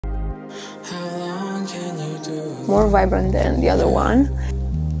more vibrant than the other one.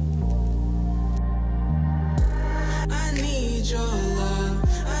 I need your love,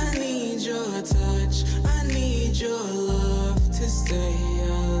 I need your touch, I need your love to stay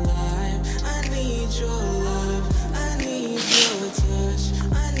alive. I need your love, I need your touch,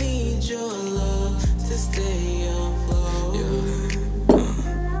 I need your love to stay afloat.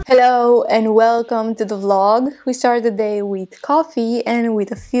 Hello and welcome to the vlog. We start the day with coffee and with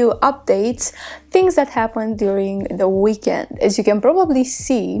a few updates, things that happened during the weekend. As you can probably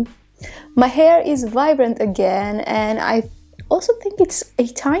see, my hair is vibrant again, and I also think it's a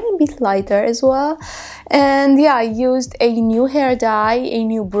tiny bit lighter as well. And yeah, I used a new hair dye, a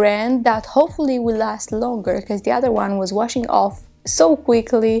new brand that hopefully will last longer because the other one was washing off so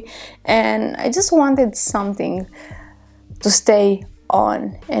quickly, and I just wanted something to stay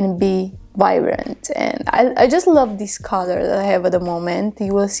on and be vibrant. And I just love this color that I have at the moment.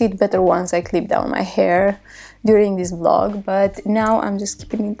 You will see it better once I clip down my hair during this vlog, but now I'm just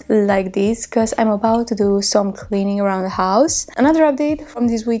keeping it like this because I'm about to do some cleaning around the house. Another update from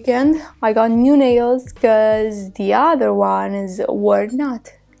this weekend: I got new nails because the other ones were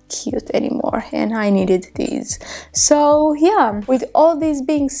not cute anymore and I needed these. So yeah, with all this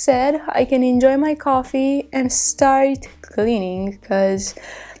being said, I can enjoy my coffee and start cleaning because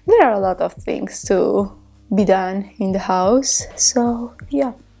there are a lot of things to be done in the house. So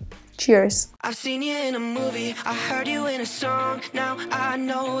yeah, cheers. I've seen you in a movie, I heard you in a song. Now I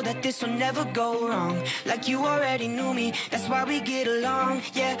know that this will never go wrong. Like you already knew me, that's why we get along.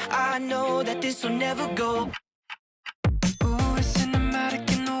 Yeah, I know that this will never go. Ooh, it's cinematic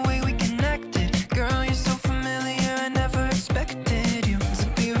in the way we connected. Girl, you're so familiar, I never expected you to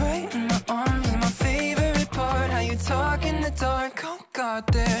be right in my arms. And my favorite part, how you talk in the dark. Oh God,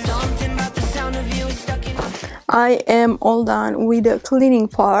 there's something about the sound of you is stuck in. I am all done with the cleaning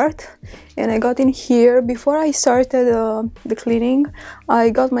part, and I got in here. Before I started the cleaning, I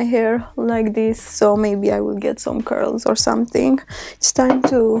got my hair like this, so maybe I will get some curls or something. It's time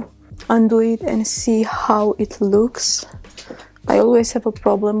to undo it and see how it looks. I always have a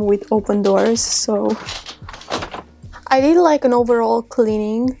problem with open doors, so I did like an overall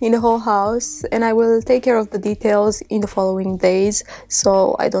cleaning in the whole house, and I will take care of the details in the following days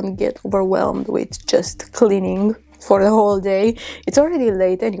so I don't get overwhelmed with just cleaning for the whole day. It's already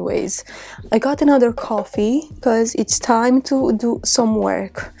late anyways. I got another coffee because it's time to do some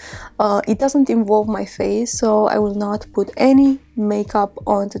work. It doesn't involve my face, so I will not put any makeup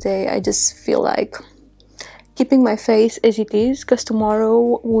on today. I just feel like keeping my face as it is because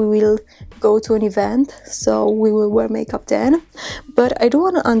tomorrow we will go to an event, so we will wear makeup then. But I do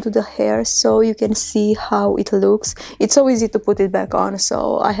want to undo the hair so you can see how it looks. It's so easy to put it back on,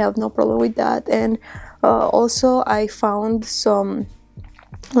 so I have no problem with that. And also I found some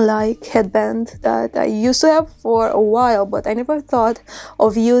like headband that I used to have for a while, but I never thought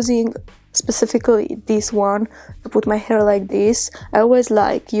of using specifically this one to put my hair like this. I always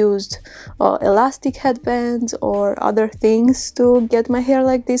like used elastic headbands or other things to get my hair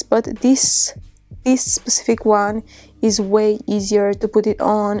like this, but this specific one is way easier to put it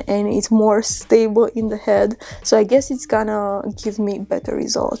on and it's more stable in the head, so I guess it's gonna give me better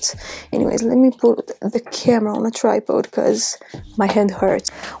results. Anyways, let me put the camera on a tripod because my hand hurts.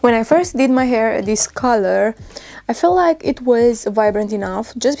 When I first did my hair this color, I felt like it was vibrant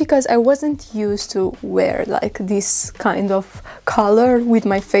enough just because I wasn't used to wear like this kind of color with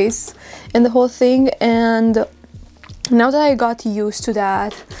my face and the whole thing. And now that I got used to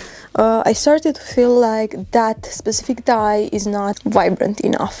that, I started to feel like that specific dye is not vibrant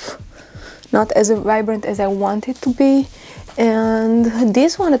enough, not as vibrant as I want it to be. And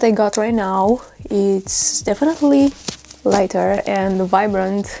this one that I got right now, it's definitely lighter and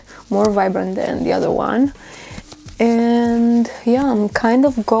vibrant, more vibrant than the other one. And yeah, I'm kind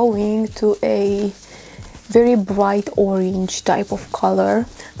of going to a very bright orange type of color.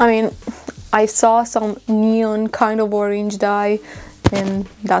 I mean, I saw some neon kind of orange dye, and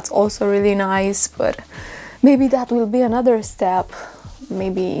that's also really nice, but maybe that will be another step,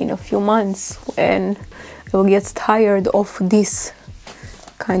 maybe in a few months when I will get tired of this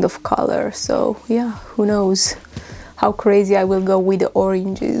kind of color. So yeah, who knows how crazy I will go with the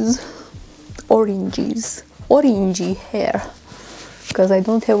orangey hair, because I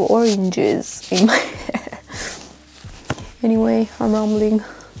don't have oranges in my hair. Anyway, I'm rambling.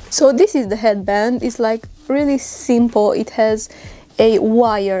 So this is the headband. It's like really simple. It has a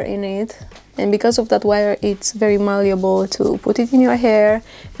wire in it, and because of that wire it's very malleable to put it in your hair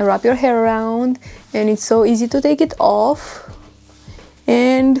and wrap your hair around, and it's so easy to take it off.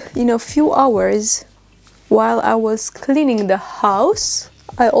 And in a few hours, while I was cleaning the house,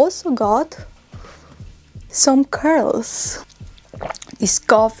 I also got some curls. This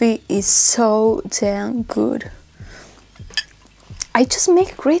coffee is so damn good. I just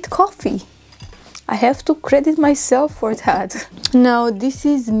make great coffee. I have to credit myself for that. Now this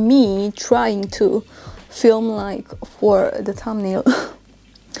is me trying to film like for the thumbnail.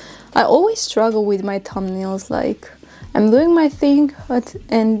 I always struggle with my thumbnails, like I'm doing my thing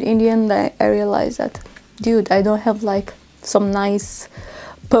and in the end I realize that, dude, I don't have like some nice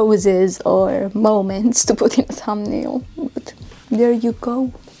poses or moments to put in a thumbnail. But there you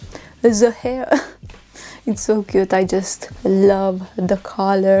go. The hair. It's so cute. I just love the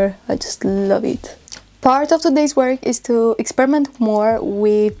color. I just love it. Part of today's work is to experiment more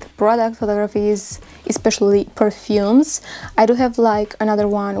with product photographies, especially perfumes. I do have like another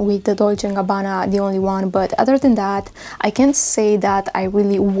one with the Dolce & Gabbana, the only one, but other than that, I can't say that I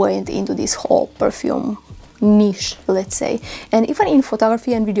really went into this whole perfume niche, let's say. And even in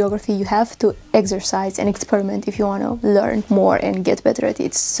photography and videography, you have to exercise and experiment if you want to learn more and get better at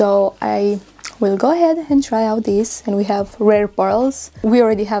it. So I will go ahead and try out this. And we have rare pearls. We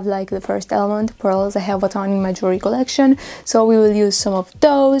already have like the first element, pearls. I have a ton in my jewelry collection, so we will use some of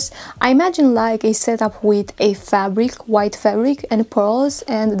those. I imagine like a setup with a fabric, white fabric, and pearls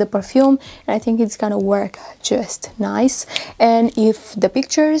and the perfume, and I think it's gonna work just nice. And if the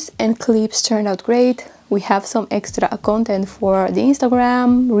pictures and clips turn out great, we have some extra content for the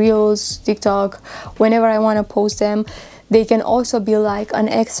Instagram, Reels, TikTok, whenever I want to post them. They can also be like an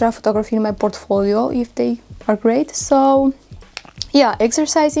extra photography in my portfolio if they are great. So yeah,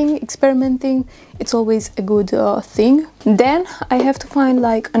 exercising, experimenting, it's always a good thing. Then I have to find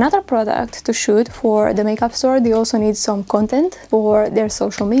like another product to shoot for the makeup store. They also need some content for their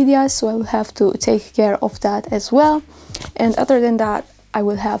social media, so I will have to take care of that as well. And other than that, I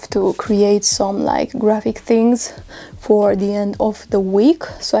will have to create some like graphic things for the end of the week,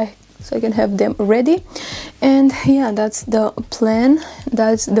 so I can have them ready. And yeah, that's the plan.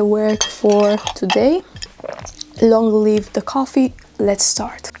 That's the work for today. Long live the coffee. Let's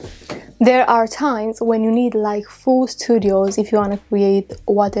start. There are times when you need like full studios if you want to create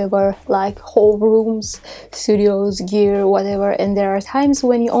whatever, like whole rooms, studios, gear, whatever. And there are times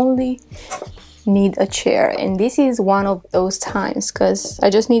when you only need a chair, and this is one of those times, because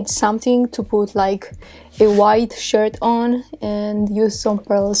I just need something to put like a white shirt on and use some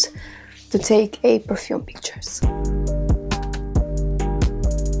pearls to take a perfume pictures.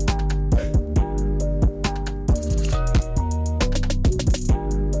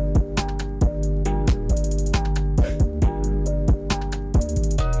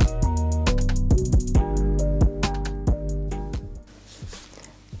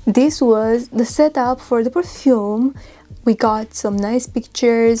 This was the setup for the perfume. We got some nice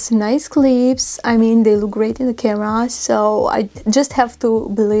pictures, nice clips. I mean, they look great in the camera, so I just have to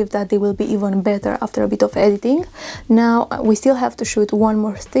believe that they will be even better after a bit of editing. Now we still have to shoot one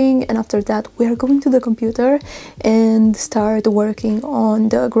more thing, and after that we are going to the computer and start working on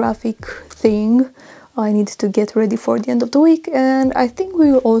the graphic thing. I need to get ready for the end of the week, and I think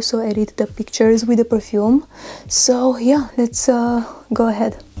we will also edit the pictures with the perfume. So yeah, let's go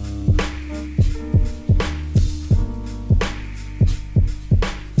ahead.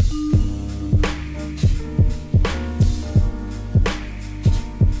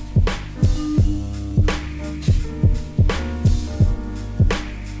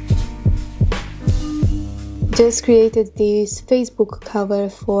 Just created this Facebook cover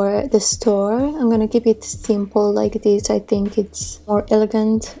for the store. I'm gonna keep it simple like this. I think it's more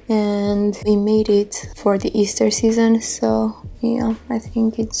elegant, and we made it for the Easter season, so yeah, I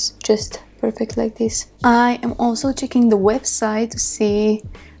think it's just perfect like this. I am also checking the website to see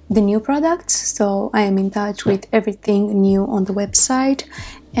the new products, so I am in touch with everything new on the website.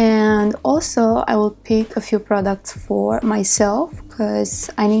 And also I will pick a few products for myself, because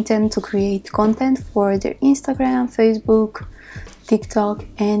I need them to create content for their Instagram, Facebook, TikTok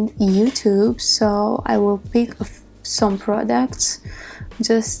and YouTube. So I will pick some products,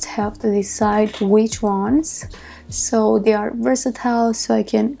 just have to decide which ones, so they are versatile, so I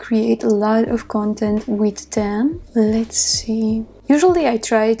can create a lot of content with them. Let's see. Usually I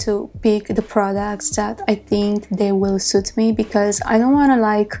try to pick the products that I think they will suit me, because I don't want to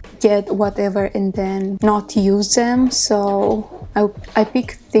like get whatever and then not use them. So I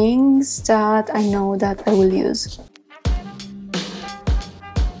pick things that I know that I will use.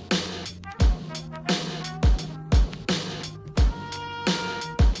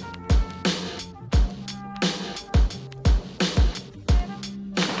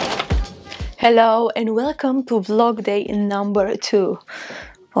 Hello and welcome to vlog day number 2.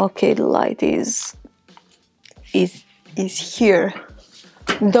 Okay, the light is here.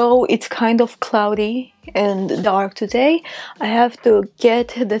 Though it's kind of cloudy and dark today, I have to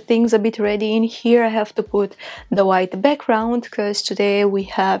get the things a bit ready in here. I have to put the white background because today we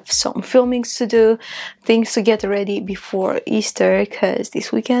have some filmings to do, things to get ready before Easter, because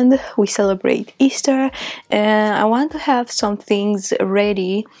this weekend we celebrate Easter and I want to have some things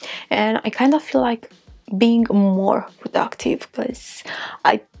ready, and I kind of feel like being more productive because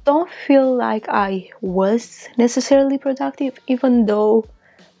I don't feel like I was necessarily productive, even though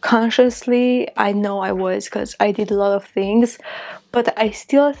consciously I know I was because I did a lot of things, but I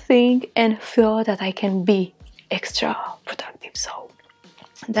still think and feel that I can be extra productive. So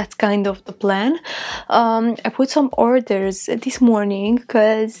that's kind of the plan. I put some orders this morning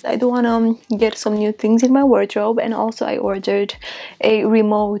because I do want to get some new things in my wardrobe, and also I ordered a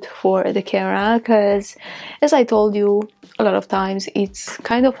remote for the camera because, as I told you a lot of times, it's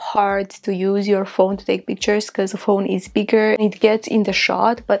kind of hard to use your phone to take pictures because the phone is bigger and it gets in the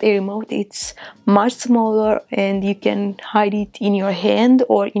shot, but a remote it's much smaller and you can hide it in your hand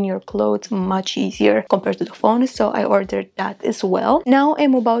or in your clothes much easier compared to the phone. So I ordered that as well. Now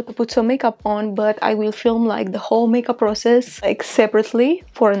I'm about to put some makeup on, but I will film like the whole makeup process like separately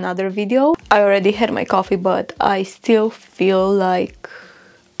for another video. I already had my coffee, but I still feel like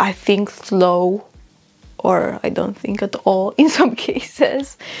I think slow, or I don't think at all in some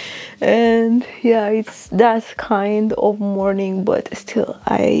cases. And yeah, it's that kind of morning, but still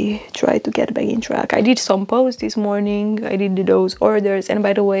I try to get back in track. I did some posts this morning, I did those orders, and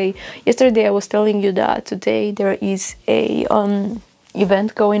by the way, yesterday I was telling you that today there is a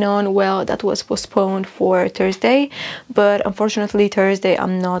event going on. Well, that was postponed for Thursday, but unfortunately Thursday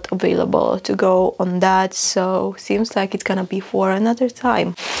I'm not available to go on that, so seems like it's gonna be for another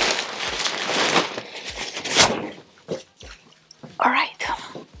time. Alright,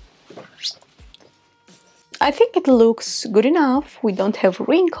 I think it looks good enough. We don't have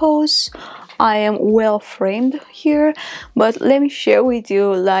wrinkles. I am well framed here, but let me share with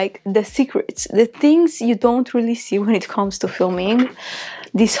you like the secrets, the things you don't really see when it comes to filming.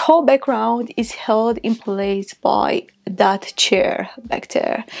 This whole background is held in place by that chair back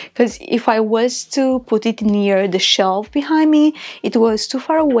there, because if I was to put it near the shelf behind me, it was too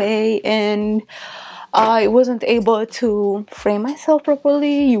far away and I wasn't able to frame myself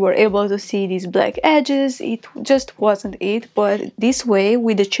properly. You were able to see these black edges. It just wasn't it. But this way,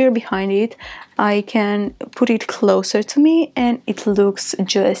 with the chair behind it, I can put it closer to me and it looks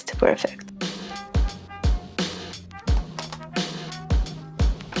just perfect.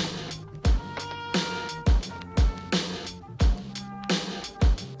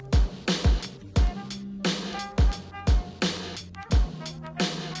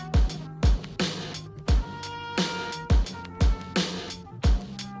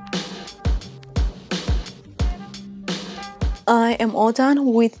 I am all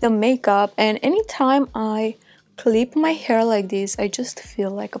done with the makeup, and anytime I clip my hair like this, I just feel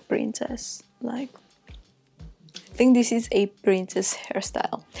like a princess. Like, I think this is a princess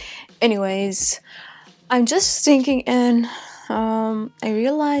hairstyle. Anyways, I'm just thinking, and I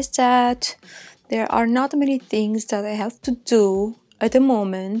realized that there are not many things that I have to do at the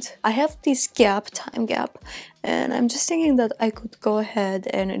moment. I have this time gap, and I'm just thinking that I could go ahead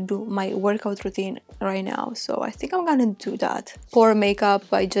and do my workout routine right now. So I think I'm gonna do that. For makeup,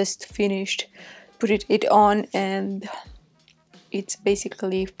 I just finished putting it on and it's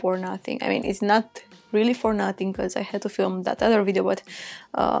basically for nothing. I mean, it's not really for nothing because I had to film that other video, but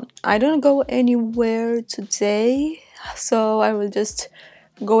I don't go anywhere today, so I will just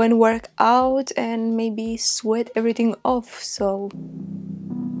go and work out and maybe sweat everything off. So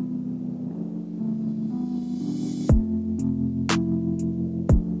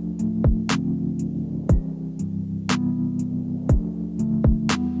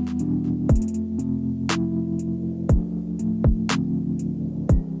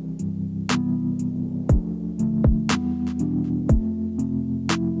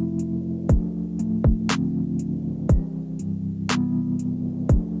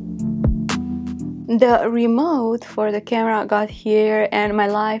the remote for the camera got here and my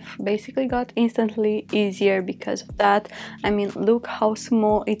life basically got instantly easier because of that. I mean, look how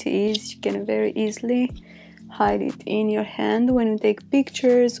small it is. You can very easily hide it in your hand when you take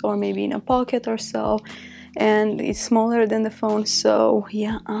pictures or maybe in a pocket or so, and it's smaller than the phone. So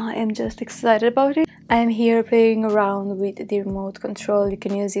yeah, I am just excited about it. I'm here playing around with the remote control. You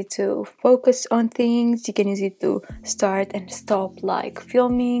can use it to focus on things, you can use it to start and stop like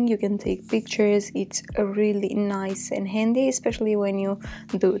filming, you can take pictures. It's really nice and handy, especially when you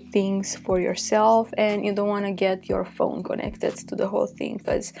do things for yourself and you don't want to get your phone connected to the whole thing,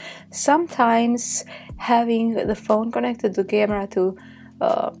 because sometimes having the phone connected to camera to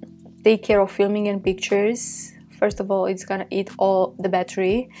take care of filming and pictures. First of all, it's gonna eat all the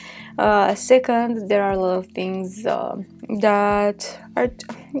battery. Second, there are a lot of things that are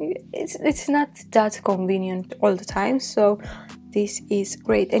it's not that convenient all the time, so this is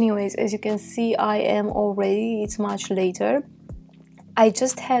great. Anyways, as you can see, I am already, it's much later. I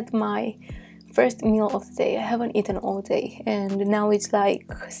just had my first meal of the day. I haven't eaten all day, and now it's like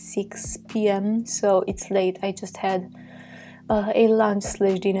 6 p.m, so it's late. I just had a lunch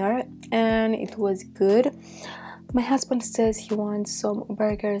slash dinner, and it was good. My husband says he wants some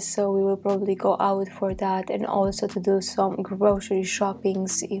burgers, so we will probably go out for that, and also to do some grocery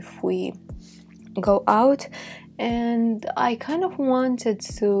shoppings if we go out. And I kind of wanted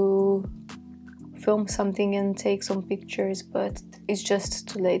to film something and take some pictures, but it's just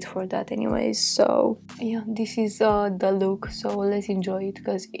too late for that anyways. So yeah, this is the look, so let's enjoy it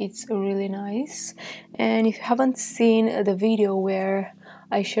because it's really nice. And if you haven't seen the video where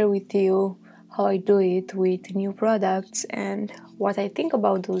I share with you how I do it with new products and what I think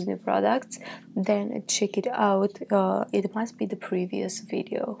about those new products, then check it out. It must be the previous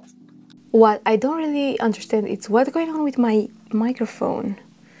video. What I don't really understand is what's going on with my microphone.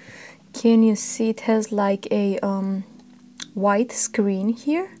 Can you see it has like a white screen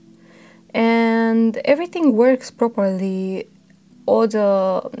here, and everything works properly. All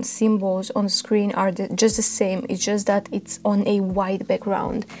the symbols on the screen are just the same. It's just that it's on a white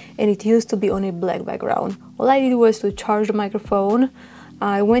background and it used to be on a black background. All I did was to charge the microphone.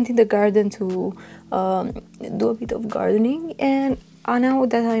 I went in the garden to do a bit of gardening, and now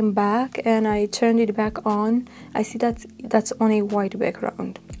that I'm back and I turned it back on, I see that that's on a white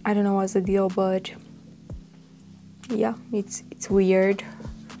background. I don't know what's the deal, but yeah, it's weird.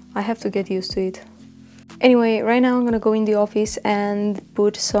 I have to get used to it. Anyway, right now I'm gonna go in the office and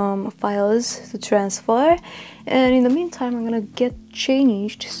put some files to transfer, and in the meantime I'm gonna get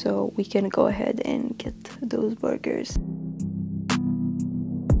changed so we can go ahead and get those burgers.